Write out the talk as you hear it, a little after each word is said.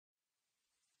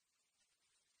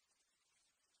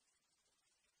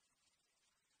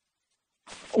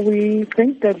We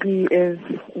think that he is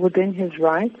within his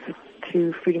rights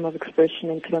to freedom of expression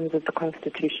in terms of the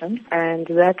Constitution, and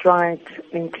that right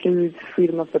includes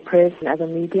freedom of the press and other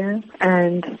media,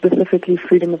 and specifically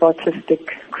freedom of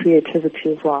artistic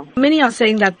creativity as well. Many are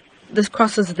saying that this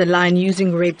crosses the line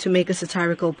using rape to make a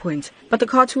satirical point, but the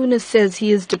cartoonist says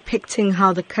he is depicting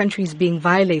how the country is being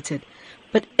violated.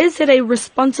 But is it a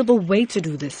responsible way to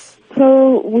do this?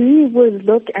 So we would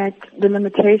look at the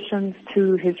limitations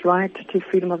to his right to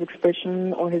freedom of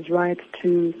expression or his right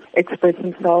to express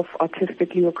himself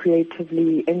artistically or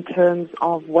creatively in terms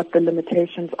of what the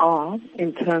limitations are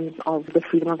in terms of the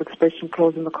freedom of expression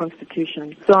clause in the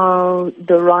Constitution. So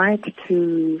the right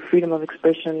to freedom of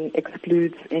expression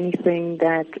excludes anything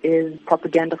that is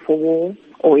propaganda for war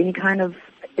or any kind of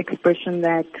expression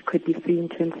that could be seen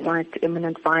to incite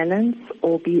imminent violence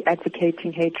or be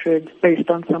advocating hatred based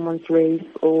on someone's race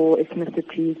or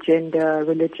ethnicity, gender,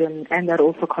 religion, and that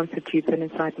also constitutes an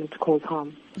incitement to cause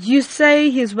harm. You say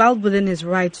he's well within his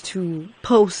right to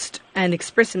post and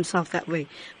express himself that way.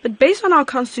 But based on our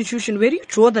Constitution, where do you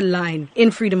draw the line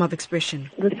in freedom of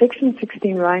expression? The Section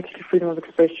 16 right to freedom of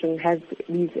expression has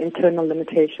these internal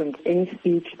limitations. Any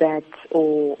speech that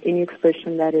or any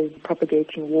expression that is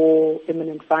propagating war,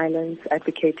 imminent violence,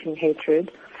 advocating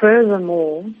hatred.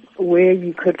 Furthermore, where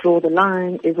you could draw the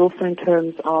line is also in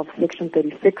terms of Section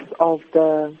 36 of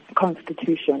the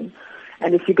Constitution.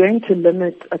 And if you're going to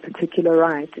limit a particular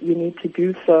right, you need to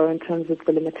do so in terms of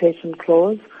the limitation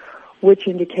clause, which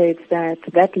indicates that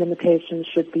that limitation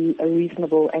should be a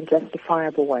reasonable and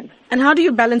justifiable one. And how do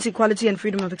you balance equality and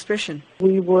freedom of expression?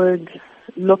 We would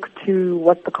look to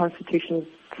what the Constitution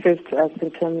says to us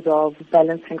in terms of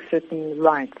balancing certain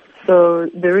rights. So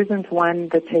there isn't one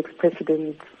that takes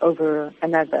precedence over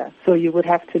another. So you would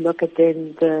have to look at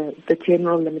then the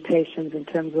general limitations in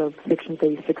terms of Section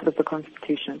 36 of the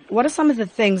Constitution. What are some of the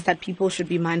things that people should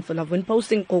be mindful of when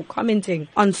posting or commenting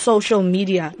on social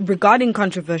media regarding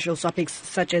controversial topics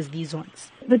such as these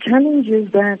ones? The challenge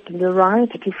is that the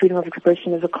right to freedom of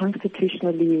expression is a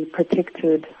constitutionally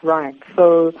protected right.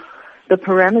 So the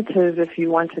parameters, if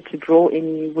you wanted to draw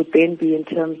any, would then be in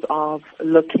terms of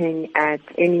looking at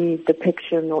any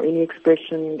depiction or any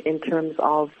expression in terms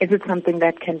of, is it something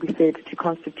that can be said to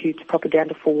constitute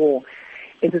propaganda for war?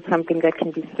 Is it something that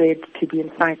can be said to be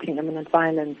inciting imminent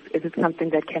violence? Is it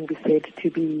something that can be said to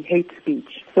be hate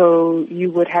speech? So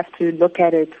you would have to look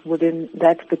at it within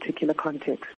that particular context.